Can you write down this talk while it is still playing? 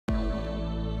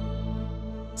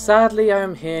Sadly, I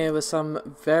am here with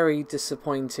some very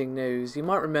disappointing news. You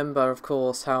might remember, of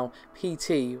course, how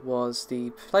PT was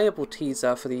the playable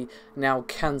teaser for the now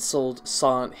cancelled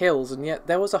Silent Hills, and yet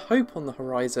there was a hope on the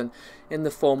horizon in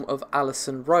the form of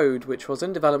Allison Road, which was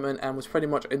in development and was pretty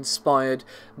much inspired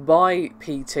by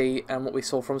PT and what we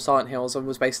saw from Silent Hills, and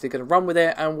was basically going to run with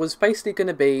it, and was basically going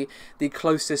to be the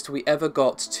closest we ever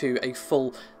got to a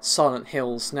full Silent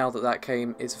Hills. Now that that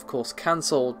game is, of course,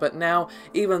 cancelled, but now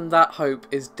even that hope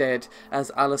is dead,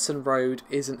 as Allison Road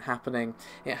isn't happening.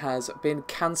 It has been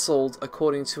cancelled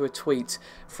according to a tweet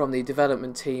from the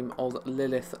development team of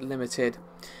Lilith Ltd.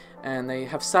 And they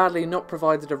have sadly not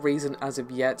provided a reason as of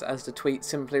yet, as the tweet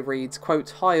simply reads, quote,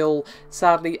 "Hi all,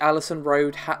 sadly Allison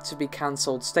Road had to be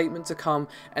cancelled. Statement to come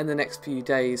in the next few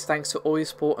days. Thanks to all your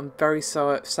support, I'm very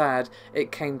sad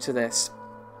it came to this."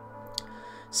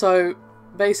 So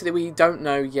basically, we don't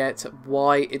know yet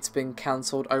why it's been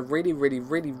cancelled. I really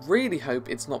hope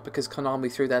it's not because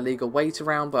Konami threw their legal weight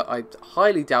around, but I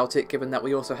highly doubt it, given that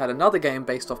we also had another game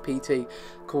based off PT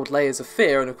called Layers of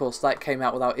Fear, and of course that came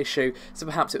out without issue, so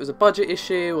perhaps it was a budget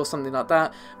issue or something like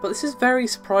that. But this is very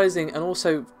surprising and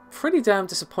also pretty damn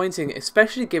disappointing,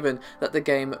 especially given that the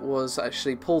game was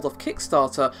actually pulled off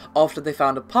Kickstarter after they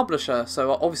found a publisher.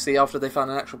 So obviously after they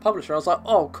found an actual publisher, I was like,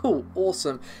 oh cool,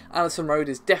 awesome, Allison Road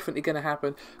is definitely going to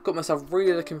happen. Got myself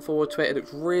really looking forward to it. It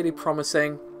looks really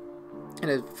promising. You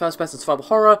know, first person survival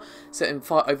horror set in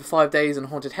over 5 days in a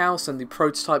haunted house, and the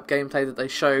prototype gameplay that they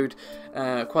showed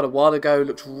quite a while ago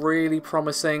looked really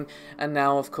promising, and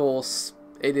now of course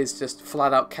it is just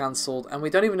flat out cancelled, and we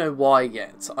don't even know why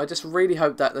yet. I just really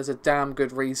hope that there's a damn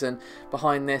good reason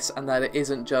behind this, and that it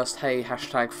isn't just, hey,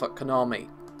 hashtag fuck Konami.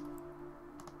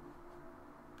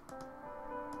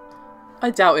 I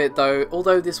doubt it though,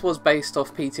 although this was based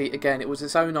off PT, again, it was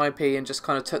its own IP and just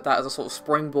kind of took that as a sort of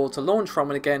springboard to launch from,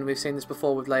 and again, we've seen this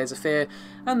before with Layers of Fear,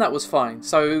 and that was fine.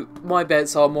 So my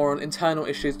bets are more on internal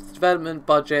issues with development,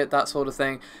 budget, that sort of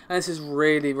thing, and this is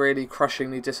really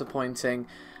crushingly disappointing.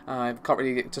 I can't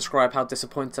really describe how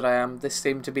disappointed I am. This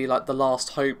seemed to be like the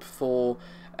last hope for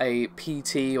a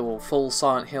PT or full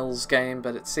Silent Hills game,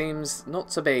 but it seems not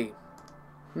to be.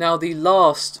 Now, the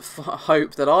last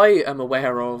hope that I am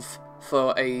aware of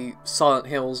for a Silent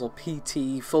Hills or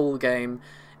PT full game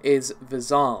is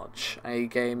Visage, a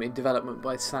game in development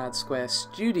by Sad Square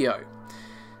Studio.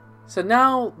 So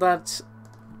now that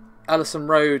Allison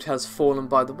Road has fallen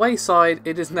by the wayside,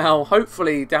 it is now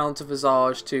hopefully down to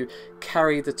Visage to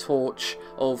carry the torch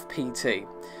of PT.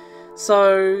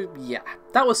 So yeah,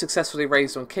 that was successfully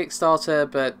raised on Kickstarter,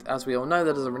 but as we all know,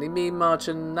 that doesn't really mean much,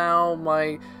 and now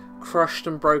my crushed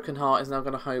and broken heart is now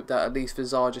going to hope that at least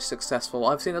Visage is successful.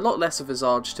 I've seen a lot less of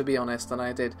Visage, to be honest, than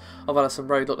I did of Allison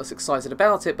Road, a lot less excited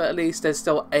about it, but at least there's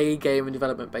still a game in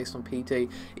development based on PT,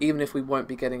 even if we won't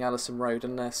be getting Allison Road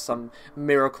unless some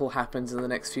miracle happens in the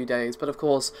next few days. But of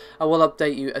course, I will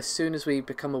update you as soon as we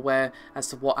become aware as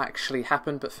to what actually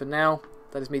happened, but for now,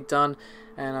 that is me done,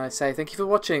 and I say thank you for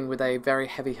watching with a very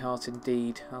heavy heart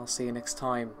indeed. I'll see you next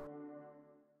time.